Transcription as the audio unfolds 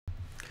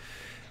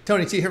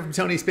Tony T here from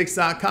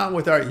Tony'sPicks.com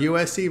with our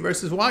USC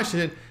versus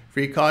Washington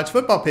free college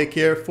football pick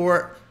here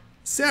for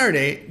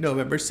Saturday,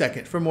 November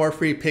 2nd. For more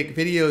free pick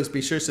videos,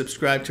 be sure to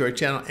subscribe to our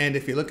channel. And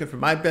if you're looking for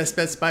my best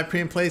bets, my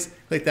pre and plays,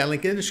 click that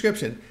link in the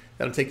description.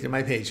 That'll take you to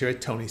my page here at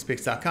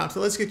Tony'sPicks.com. So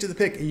let's get to the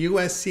pick.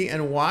 USC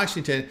and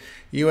Washington.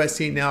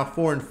 USC now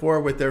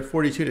 4-4 with their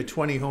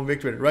 42-20 home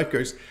victory at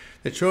Rutgers.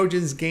 The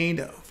Trojans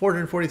gained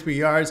 443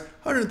 yards,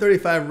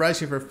 135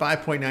 rushing for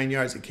 5.9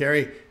 yards a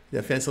carry.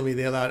 Defensively,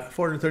 they allowed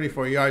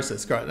 434 yards to the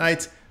Scarlet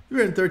Knights,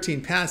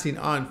 313 passing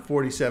on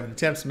 47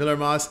 attempts. Miller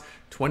Moss,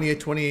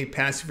 20-28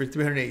 passing for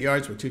 308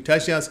 yards with 2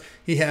 touchdowns.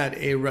 He had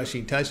a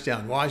rushing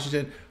touchdown.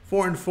 Washington,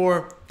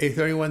 4-4, a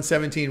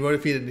 31-17 road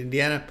defeat at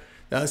Indiana.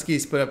 The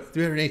Huskies put up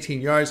 318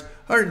 yards,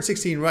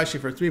 116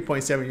 rushing for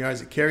 3.7 yards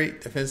a carry.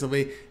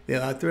 Defensively, they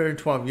allowed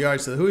 312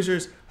 yards to the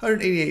Hoosiers,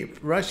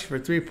 188 rushing for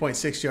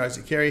 3.6 yards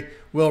a carry.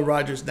 Will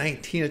Rogers,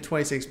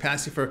 19-26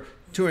 passing for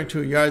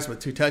 202 yards with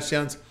 2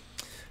 touchdowns.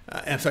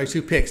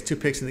 Two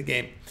picks in the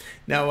game.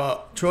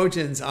 Now,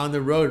 Trojans on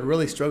the road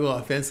really struggle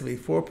offensively.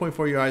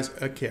 4.4 yards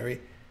a carry,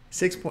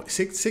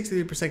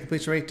 63%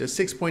 completion rate to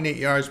 6.8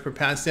 yards per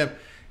pass attempt.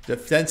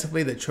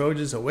 Defensively, the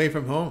Trojans away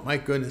from home, my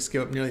goodness,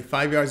 give up nearly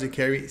 5 yards a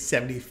carry,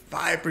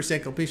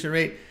 75% completion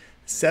rate,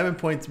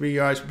 7.3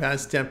 yards per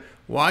pass attempt.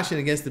 Washington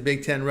against the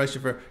Big Ten,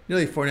 rushing for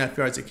nearly 4.5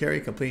 yards a carry,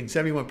 completing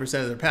 71%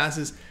 of their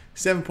passes,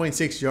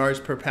 7.6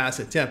 yards per pass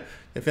attempt.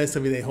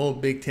 Defensively, they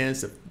hold Big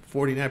Tens to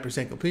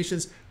 49%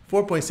 completions,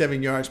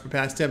 4.7 yards per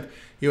pass attempt.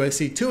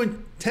 USC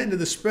 2-10 to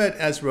the spread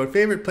as road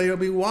favorite. Play will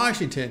be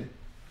Washington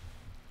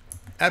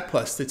at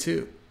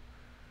 +2.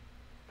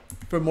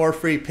 For more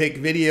free pick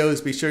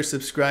videos, be sure to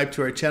subscribe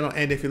to our channel.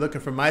 And if you're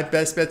looking for my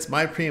best bets,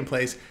 my pre and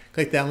plays,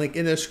 click that link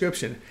in the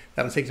description.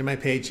 That'll take you to my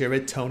page here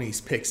at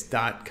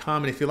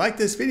Tony'sPicks.com. And if you like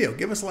this video,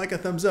 give us a like, a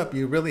thumbs up.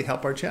 You really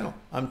help our channel.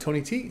 I'm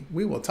Tony T.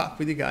 We will talk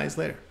with you guys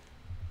later.